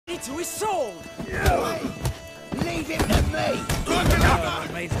to his soul! Hey, leave him to me! That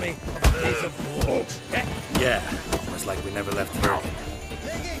reminds me of the days of war. Yeah, almost like we never left Bergen.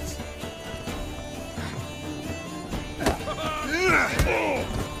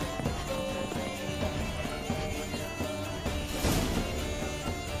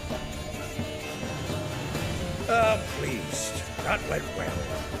 Pleased. That went well.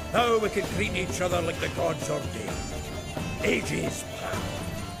 Now we can treat each other like the gods ordained. Ages past.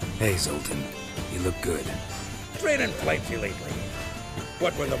 Hey, Zoltan. You look good. Training plenty lately.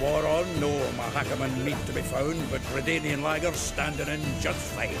 What with the war on, no Mahakaman meat to be found, but Redanian lagers standing in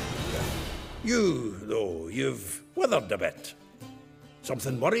just fine. You, though, you've withered a bit.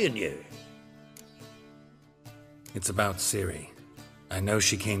 Something worrying you? It's about Ciri. I know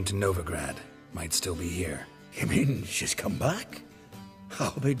she came to Novigrad. Might still be here. You mean she's come back?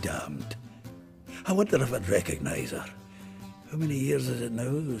 I'll be damned. I wonder if I'd recognize her. How many years is it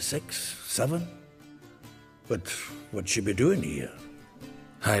now? 6, 7? But what'd she be doing here?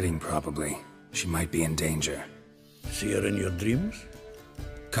 Hiding, probably. She might be in danger. See her in your dreams?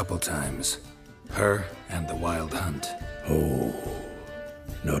 Couple times. Her and the Wild Hunt. Oh,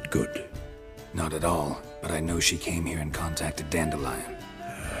 not good. Not at all, but I know she came here and contacted Dandelion.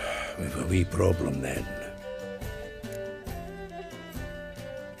 We've a wee problem then.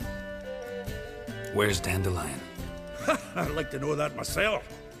 Where's Dandelion? I'd like to know that myself.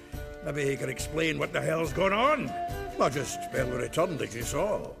 Maybe he could explain what the hell's going on. Not just barely returned, as you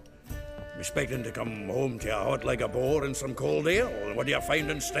saw. Expecting to come home to a hot like a boar and some cold ale, and what do you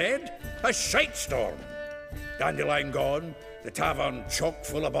find instead? A shite storm. Dandelion gone, the tavern chock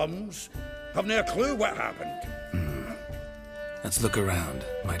full of bums. Haven't a clue what happened. Let's look around.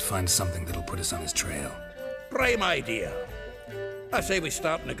 Might find something that'll put us on his trail. Prime idea. I say we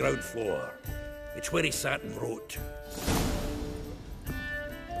start on the ground floor. It's where he sat and wrote.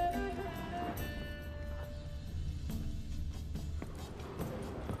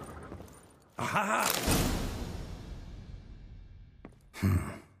 Aha!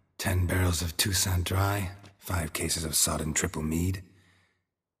 10 barrels of Toussaint Dry, 5 cases of sodden triple mead.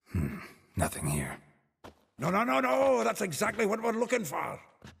 Nothing here. No, that's exactly what we're looking for.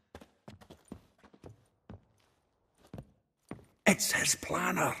 It's his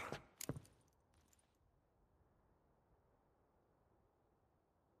planner.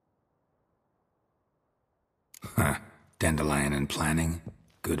 Dandelion and planning?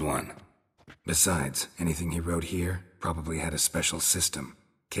 Good one. Besides, anything he wrote here probably had a special system.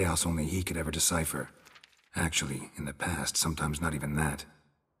 Chaos only he could ever decipher. Actually, in the past, sometimes not even that.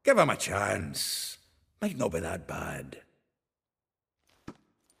 Give him a chance. Might not be that bad.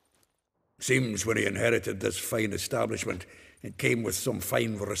 Seems when he inherited this fine establishment, it came with some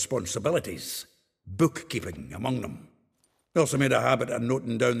fine responsibilities. Bookkeeping among them. He also made a habit of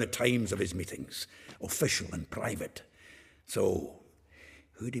noting down the times of his meetings, official and private. So,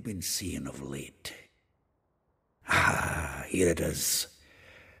 who'd he been seeing of late? Ah, here it is.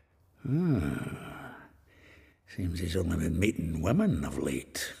 Seems he's only been meeting women of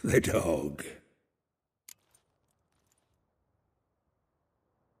late, the dog.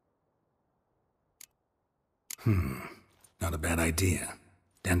 Not a bad idea.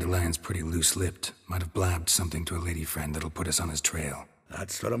 Dandelion's pretty loose-lipped. Might have blabbed something to a lady friend that'll put us on his trail.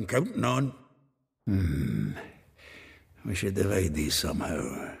 That's what I'm counting on. We should divide these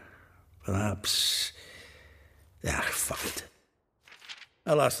somehow. Perhaps... fuck it.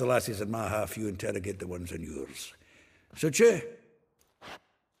 I'll ask the lassies in my half, you interrogate the ones in yours. Suit you?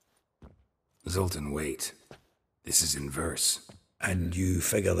 Zoltan, wait. This is in verse. And you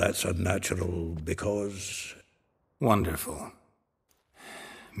figure that's unnatural because... Wonderful.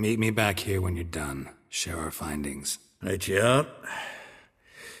 Meet me back here when you're done. Share our findings. Right you are.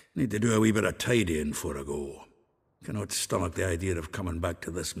 Need to do a wee bit of tidying before I go. Cannot stomach the idea of coming back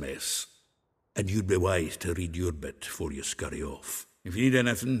to this mess. And you'd be wise to read your bit before you scurry off. If you need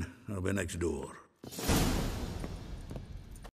anything, I'll be next door.